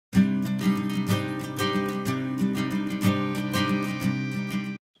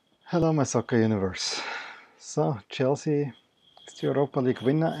Hello, my soccer universe. So, Chelsea is the Europa League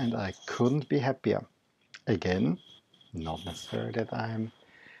winner, and I couldn't be happier. Again, not necessarily that I'm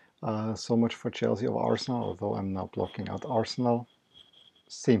so much for Chelsea or Arsenal, although I'm now blocking out Arsenal.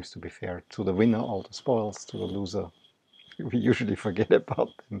 Seems to be fair to the winner, all the spoils, to the loser. We usually forget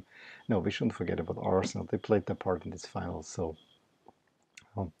about them. No, we shouldn't forget about Arsenal. They played their part in this final, so.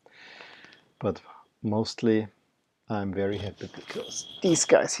 um, but mostly, I'm very happy because these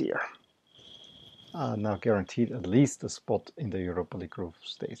guys here now guaranteed at least a spot in the Europa League group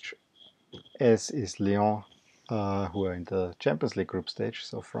stage, as is Lyon, who are in the Champions League group stage.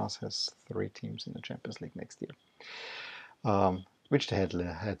 So France has 3 teams in the Champions League next year, which they had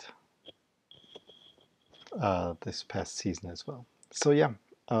this past season as well. So yeah,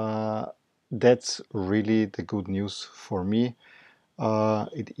 that's really the good news for me.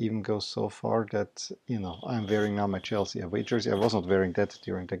 It even goes so far that I'm wearing now my Chelsea away jersey. I was not wearing that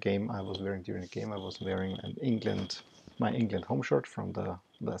during the game. I was wearing my England home shirt from the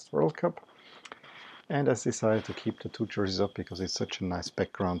last World Cup, and I decided to keep the 2 jerseys up because it's such a nice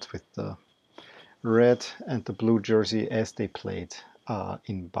background with the red and the blue jersey as they played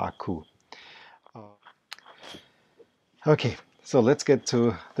in Baku. Okay, so let's get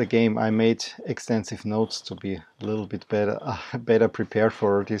to the game. I made extensive notes to be a little bit better prepared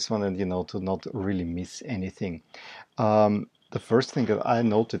for this one, and to not really miss anything. The first thing that I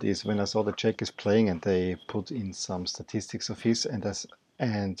noted is when I saw the Czech is playing and they put in some statistics of his,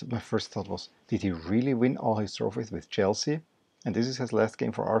 and my first thought was, did he really win all his trophies with Chelsea? And this is his last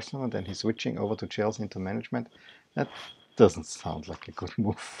game for Arsenal, and then he's switching over to Chelsea into management. That doesn't sound like a good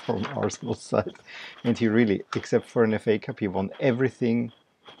move from Arsenal's side. And he really, except for an FA Cup, he won everything,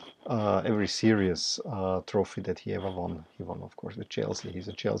 every serious trophy that he ever won. He won, of course, with Chelsea. He's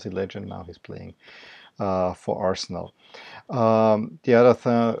a Chelsea legend now. He's playing for Arsenal. The other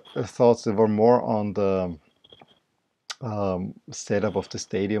thoughts that were more on the setup of the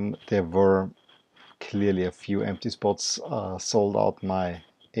stadium. There were clearly a few empty spots. Sold out my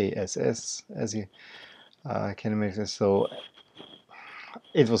ASS, as you can imagine. So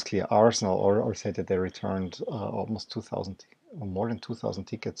it was clear Arsenal or said that they returned almost 2,000 or more than 2,000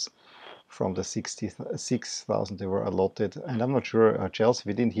 tickets from the 66,000 they were allotted. And I'm not sure, Chelsea,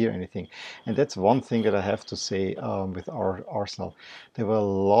 we didn't hear anything. And that's one thing that I have to say with our Arsenal. There were a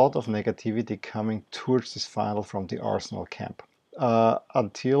lot of negativity coming towards this final from the Arsenal camp.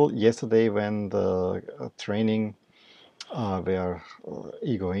 Until yesterday when the training where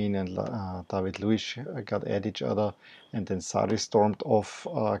Higuain and David Luiz got at each other, and then Sarri stormed off,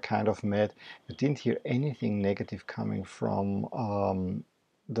 kind of mad. You didn't hear anything negative coming from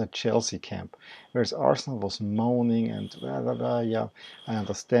the Chelsea camp, whereas Arsenal was moaning and blah, blah, blah. Yeah, I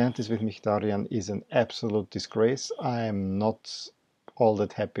understand this with Mkhitaryan is an absolute disgrace. I am not all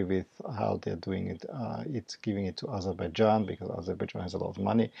that happy with how they're doing it. It's giving it to Azerbaijan because Azerbaijan has a lot of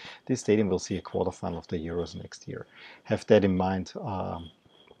money. This stadium will see a quarterfinal of the Euros next year. Have that in mind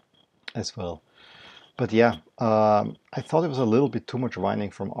as well. But yeah, I thought it was a little bit too much whining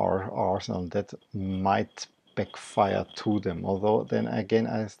from our Arsenal. That might backfire to them. Although then again,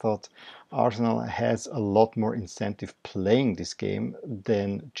 I thought Arsenal has a lot more incentive playing this game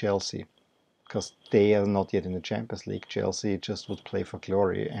than Chelsea, because they are not yet in the Champions League. Chelsea just would play for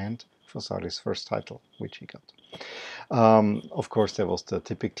glory and for Sarri's first title, which he got. Of course, there was the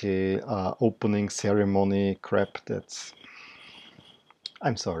typically opening ceremony crap.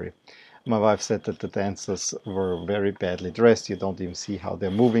 I'm sorry. My wife said that the dancers were very badly dressed. You don't even see how they're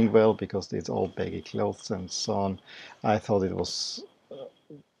moving well because it's all baggy clothes and so on. I thought it was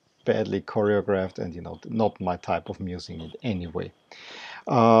badly choreographed and, not my type of music in any way.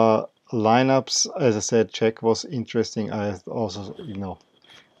 Lineups, as I said, Czech was interesting. I also,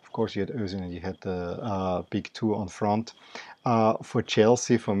 of course, you had Özil and you had the big two on front. For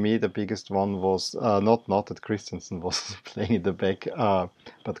Chelsea, for me, the biggest one was not that Christensen was playing in the back,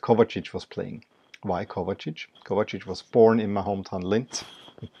 but Kovacic was playing. Why Kovacic? Kovacic was born in my hometown Linz,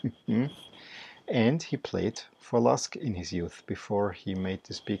 and he played for Lask in his youth before he made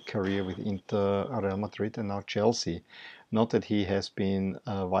this big career with Inter, Real Madrid, and now Chelsea. Not that he has been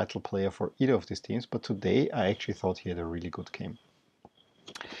a vital player for either of these teams, but today I actually thought he had a really good game.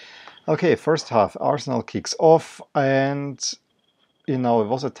 Okay, first half, Arsenal kicks off, and it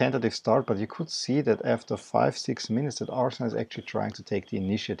was a tentative start, but you could see that after 5-6 minutes that Arsenal is actually trying to take the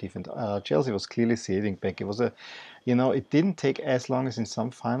initiative, and Chelsea was clearly sailing back. It was it didn't take as long as in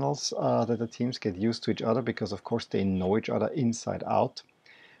some finals that the teams get used to each other because, of course, they know each other inside out.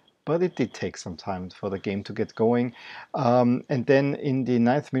 But it did take some time for the game to get going. And then in the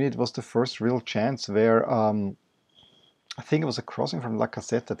 9th minute was the first real chance where I think it was a crossing from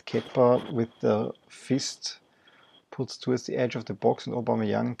Lacazette that Kepa with the fist puts towards the edge of the box, and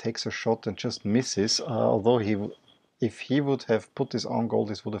Aubameyang takes a shot and just misses. Although if he would have put his own goal,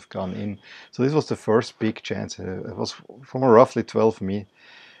 this would have gone in. So this was the first big chance. It was from roughly 12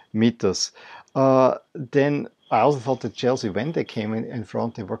 meters. Then I also thought that Chelsea, when they came in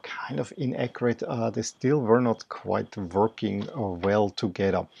front, they were kind of inaccurate. They still were not quite working well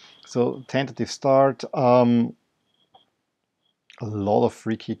together. So tentative start, a lot of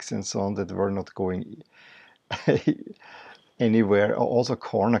free kicks and so on that were not going anywhere. Also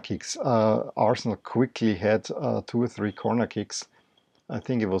corner kicks. Arsenal quickly had 2 or 3 corner kicks. I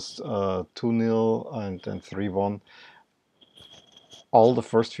think it was 2-0 and then 3-1. All the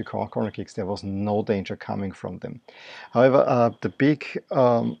first few corner kicks, there was no danger coming from them. However, a big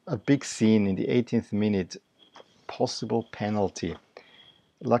scene in the 18th minute, possible penalty.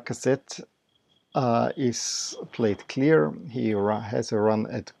 Lacazette is played clear. He has a run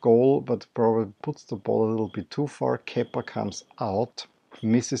at goal, but probably puts the ball a little bit too far. Kepa comes out,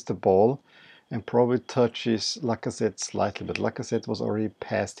 misses the ball, and probably touches Lacazette slightly, but Lacazette was already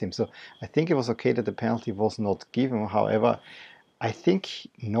past him. So I think it was okay that the penalty was not given. However, I think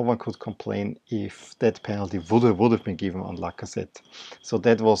no one could complain if that penalty would have been given on Lacazette. So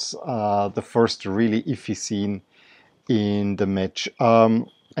that was the first really iffy scene in the match. And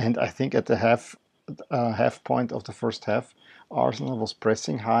I think at the half point of the first half, Arsenal was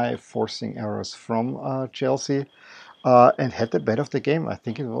pressing high, forcing errors from Chelsea, and had the better of the game. I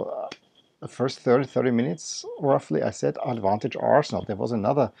think it was the first 30 minutes, roughly, I said advantage Arsenal. There was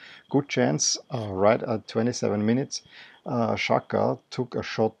another good chance right at 27 minutes. Xhaka took a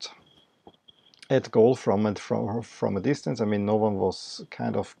shot at goal from a distance. I mean, no one was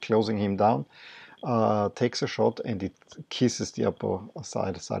kind of closing him down. Takes a shot and it kisses the upper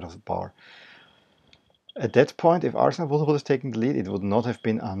side of the bar. At that point, if Arsenal would have taken the lead, it would not have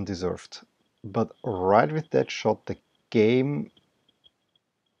been undeserved. But right with that shot, the game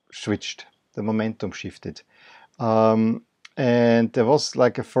switched. The momentum shifted. And there was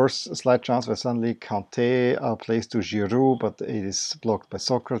like a first slight chance where suddenly Kanté plays to Giroud, but it is blocked by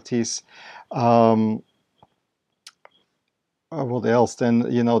Socrates. What else? Then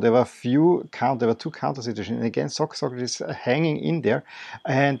there were two counter situations. And again, Socrates hanging in there,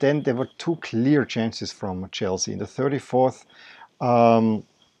 and then there were 2 clear chances from Chelsea in the 34th.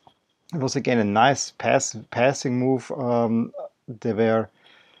 It was again a nice passing move. There were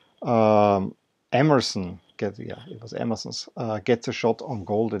Emerson, it was Emerson's, gets a shot on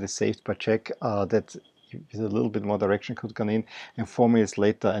goal that is saved by Cech, that with a little bit more direction could gone in. And 4 minutes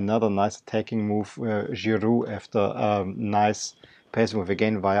later, another nice attacking move where Giroud, after a nice pass move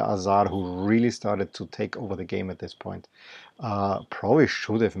again via Hazard, who really started to take over the game at this point. Probably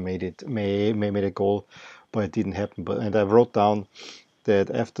should have made a goal, but it didn't happen. And I wrote down that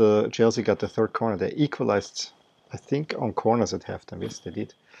after Chelsea got the third corner, they equalized, I think, on corners at halftime. Yes, they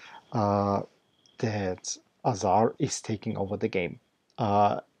did. That Hazard is taking over the game.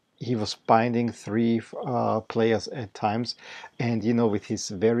 He was binding 3 players at times, and with his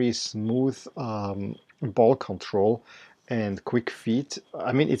very smooth ball control and quick feet.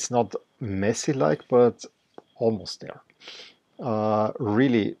 I mean, it's not Messi-like, but almost there.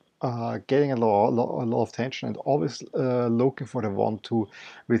 Really getting a lot of tension and always looking for the 1-2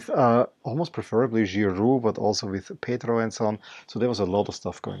 with almost preferably Giroud, but also with Pedro and so on. So there was a lot of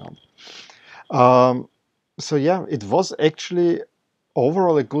stuff going on. So yeah, it was actually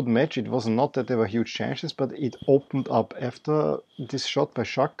overall a good match. It was not that there were huge chances, but it opened up after this shot by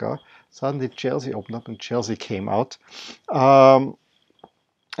Xhaka. Suddenly Chelsea opened up and Chelsea came out and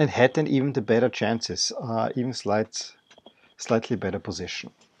had then even the better chances, even slightly better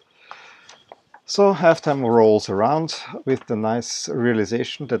position. So halftime rolls around with the nice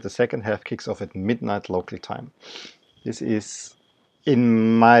realization that the second half kicks off at midnight local time. This is,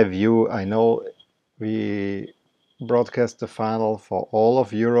 in my view, I know we broadcast the final for all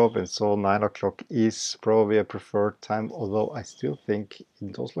of Europe, and so 9 o'clock is probably a preferred time, although I still think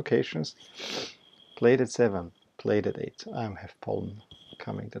in those locations, played at 7, played at 8. I have pollen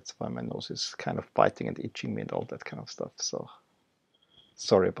coming, that's why my nose is kind of biting and itching me and all that kind of stuff, so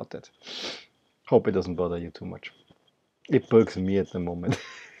sorry about that. Hope it doesn't bother you too much. It bugs me at the moment.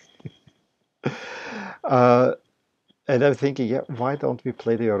 And I'm thinking, yeah, why don't we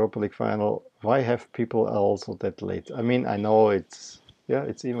play the Europa League final? Why have people also that late? I mean, I know it's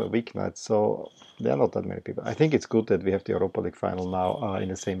even a weeknight, so there are not that many people. I think it's good that we have the Europa League final now in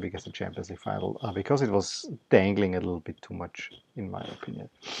the same week as the Champions League final, because it was dangling a little bit too much, in my opinion.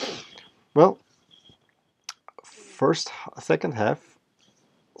 Well, second half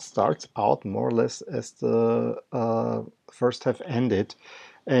starts out more or less as the first half ended,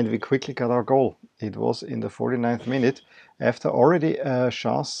 and we quickly got our goal. It was in the 49th minute after already a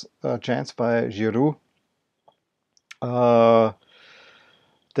chance by Giroud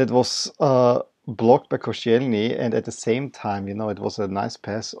that was blocked by Koscielny, and at the same time, it was a nice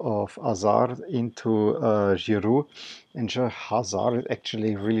pass of Hazard into Giroud, and Hazard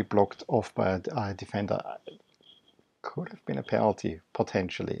actually really blocked off by a defender. Could have been a penalty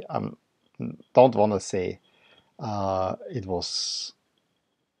potentially. Don't want to say it was.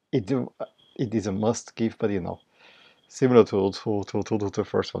 It is a must give, but similar to the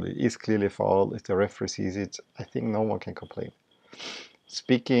first one, it is clearly a foul. If the referee sees it, I think no one can complain.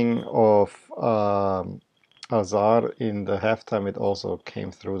 Speaking of Hazard, in the halftime, it also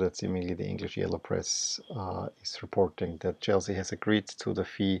came through that seemingly the English yellow press is reporting that Chelsea has agreed to the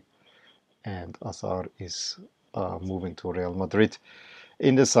fee and Hazard is moving to Real Madrid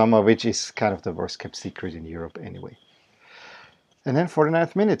in the summer, which is kind of the worst kept secret in Europe anyway. And then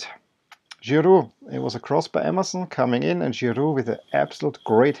 49th minute, Giroud. It was a cross by Emerson coming in, and Giroud with an absolute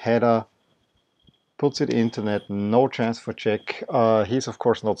great header puts it into net. No chance for Czech. He's of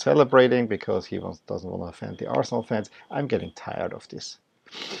course not celebrating because he doesn't want to offend the Arsenal fans. I'm getting tired of this.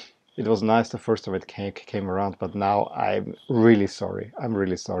 It was nice the first time it came around, but now I'm really sorry. I'm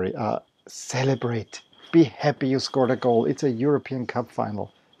really sorry. Celebrate. Be happy you scored a goal. It's a European Cup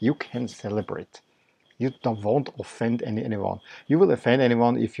final. You can celebrate. You won't offend anyone. You will offend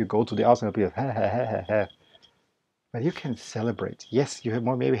anyone if you go to the Arsenal and be ha ha ha ha ha. But you can celebrate. Yes, you have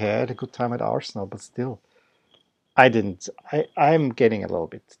maybe had a good time at Arsenal, but still, I didn't. I'm getting a little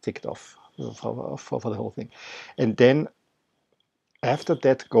bit ticked off for the whole thing. And then after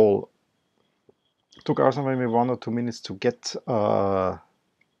that goal, it took Arsenal maybe 1 or 2 minutes to get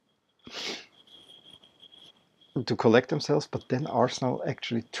to collect themselves, but then Arsenal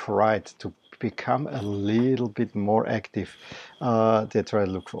actually tried to become a little bit more active. They tried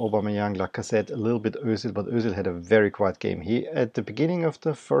to look for Aubameyang, Lacazette, a little bit Özil, but Özil had a very quiet game. He at the beginning of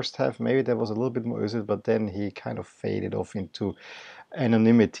the first half, maybe there was a little bit more Özil, but then he kind of faded off into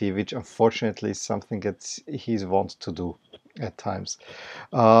anonymity, which unfortunately is something that he's wont to do at times.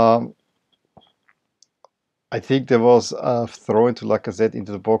 I think there was a throw into Lacazette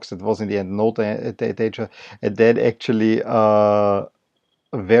into the box that was in the end no danger, and then actually a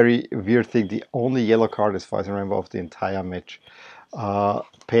very weird thing. The only yellow card, as far as I remember, of the entire match.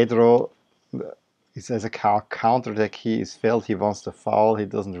 Pedro, he says a counter attack. He is felt. He wants the foul. He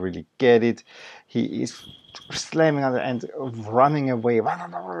doesn't really get it. He is slamming on the end, running away.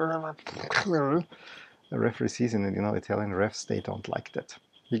 The referee sees it, and Italian refs, they don't like that.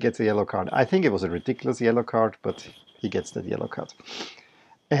 He gets a yellow card. I think it was a ridiculous yellow card, but he gets that yellow card.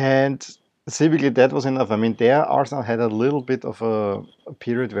 And seemingly that was enough. I mean, there Arsenal had a little bit of a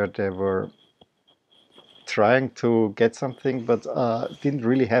period where they were trying to get something, but didn't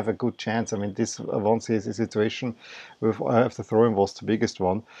really have a good chance. I mean, this one situation with after throwing was the biggest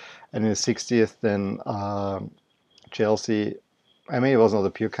one. And in the 60th, then Chelsea, I mean, it was not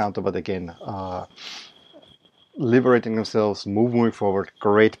a pure counter, but again, liberating themselves, moving forward,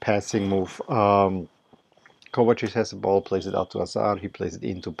 great passing move. Kovacic has the ball, plays it out to Hazard, he plays it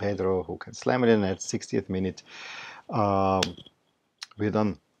into Pedro, who can slam it in at 60th minute. We're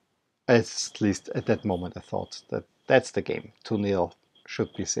done. At least at that moment, I thought that that's the game. 2-0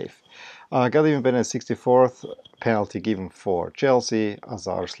 should be safe. Got even better at 64th, penalty given for Chelsea.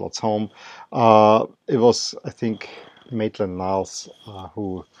 Hazard slots home. It was, I think, Maitland-Niles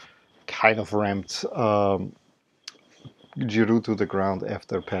who kind of ramped Giroud to the ground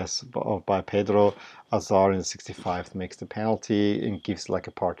after a pass by Pedro. Hazard in the 65th makes the penalty and gives like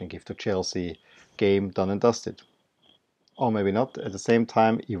a parting gift to Chelsea. Game done and dusted. Or maybe not. At the same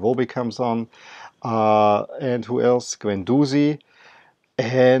time, Iwobi comes on. And who else? Guendouzi.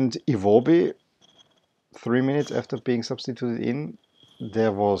 And Iwobi, 3 minutes after being substituted in,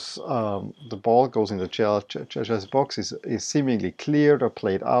 there was the ball goes in the Chelsea's box, is seemingly cleared or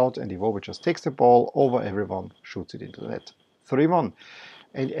played out, and Iwobi just takes the ball over everyone, shoots it into the net. 3-1.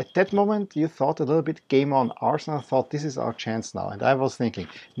 And at that moment, you thought a little bit, game on. Arsenal thought this is our chance now. And I was thinking,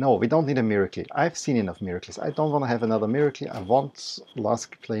 no, we don't need a miracle. I've seen enough miracles. I don't want to have another miracle. I want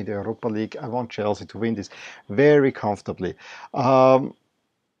Lask play the Europa League. I want Chelsea to win this very comfortably.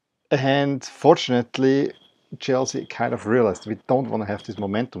 And fortunately, Chelsea kind of realized we don't want to have this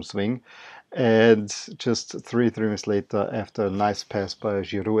momentum swing. And just three minutes later, after a nice pass by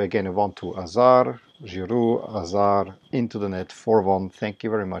Giroud, again a 1-2 Hazard, Giroud, Hazard into the net, 4-1. Thank you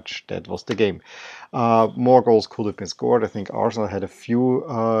very much. That was the game. More goals could have been scored. I think Arsenal had a few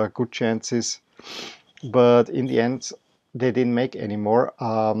good chances, but in the end, they didn't make anymore.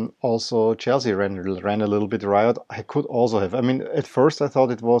 Also, Chelsea ran a little bit riot. I could also have. I mean, at first I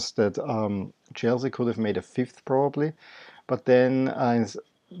thought it was that Chelsea could have made a fifth probably, but then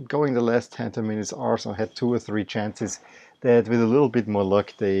going the last 10 minutes, Arsenal had two or three chances that, with a little bit more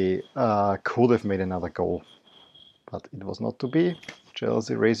luck, they could have made another goal. But it was not to be.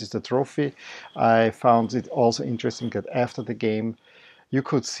 Chelsea raises the trophy. I found it also interesting that after the game, you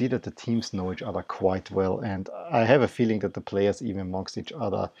could see that the teams know each other quite well, and I have a feeling that the players, even amongst each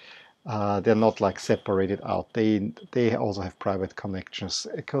other, they're not like separated out. They also have private connections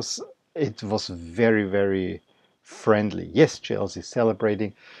because it was very, very friendly. Yes, Chelsea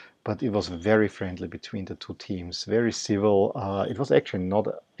celebrating, but it was very friendly between the two teams. Very civil. It was actually not.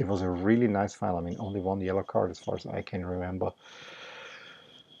 It was a really nice final. I mean, only one yellow card as far as I can remember.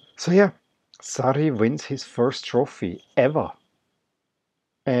 So yeah, Sarri wins his first trophy ever.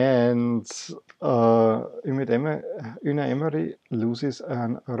 And Una Emery loses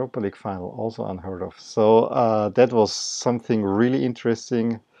an Europa League final, also unheard of. So that was something really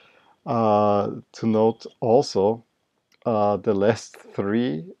interesting to note. Also, the last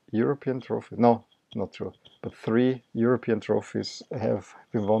three European trophies, no, not true, but three European trophies have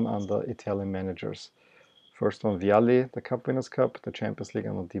been won under Italian managers. First one, Vialli, the Cup Winners' Cup, the Champions League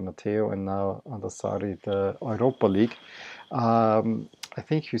under Di Matteo, and now under Sarri, the Europa League. I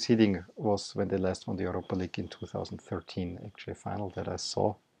think Hughes Heading was when they last won the Europa League in 2013, actually, a final that I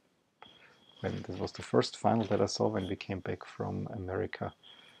saw. When this was the first final that I saw when we came back from America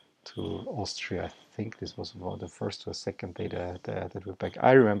to Austria. I think this was the first or second day that we're back.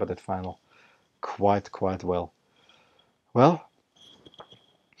 I remember that final quite well. Well,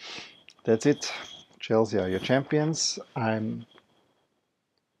 that's it. Chelsea are your champions. I'm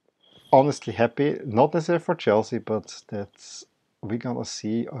honestly happy, not necessarily for Chelsea, but that we're gonna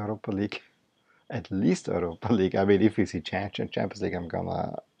see Europa League, at least Europa League. I mean, if we see Champions League, I'm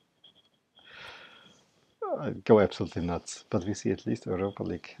gonna go absolutely nuts. But we see at least Europa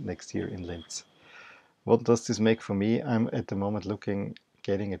League next year in Linz. What does this make for me? I'm at the moment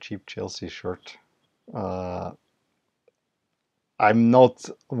getting a cheap Chelsea shirt. Uh, I'm not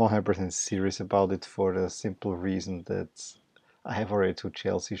 100% serious about it for the simple reason that I have already two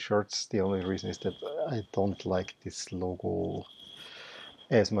Chelsea shirts. The only reason is that I don't like this logo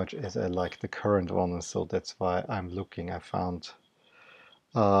as much as I like the current one, and so that's why I'm looking. I found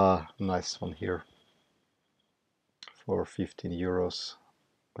a nice one here for 15 euros.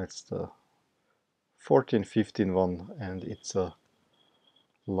 That's the 14-15 one, and it's a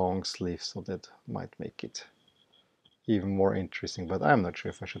long sleeve, so that might make it even more interesting, but I'm not sure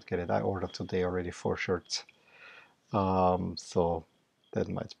if I should get it. I ordered today already 4 shirts, so that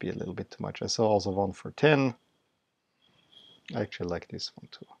might be a little bit too much. I saw also one for 10. I actually like this one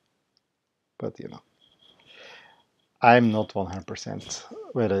too, but I'm not 100%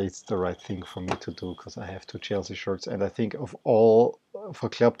 whether it's the right thing for me to do, because I have two Chelsea shirts, and I think of all for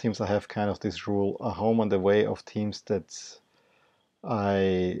club teams I have kind of this rule: a home and away of teams that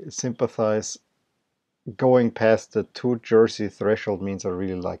I sympathize. Going past the two jersey threshold means I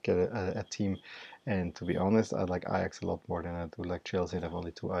really like a team. And to be honest, I like Ajax a lot more than I do like Chelsea, and I have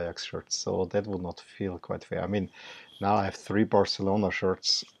only two Ajax shirts, so that would not feel quite fair. I mean, now I have three Barcelona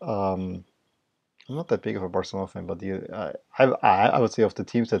shirts. I'm not that big of a Barcelona fan, but I would say of the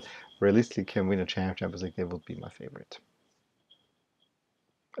teams that realistically can win a Champions League, they would be my favorite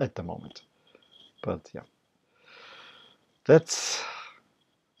at the moment. But yeah, that's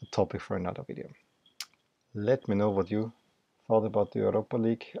a topic for another video. Let me know what you thought about the Europa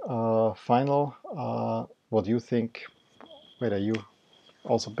League final. What you think, whether you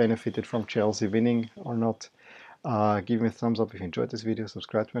also benefited from Chelsea winning or not. Give me a thumbs up if you enjoyed this video.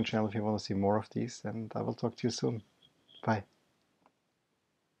 Subscribe to my channel if you want to see more of these, and I will talk to you soon. Bye.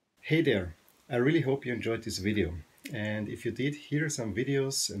 Hey there, I really hope you enjoyed this video, and if you did, here are some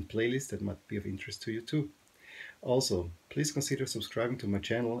videos and playlists that might be of interest to you too. Also, please consider subscribing to my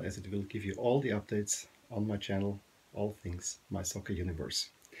channel, as it will give you all the updates on my channel, all things My Soccer Universe.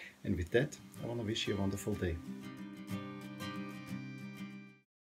 And with that, I want to wish you a wonderful day.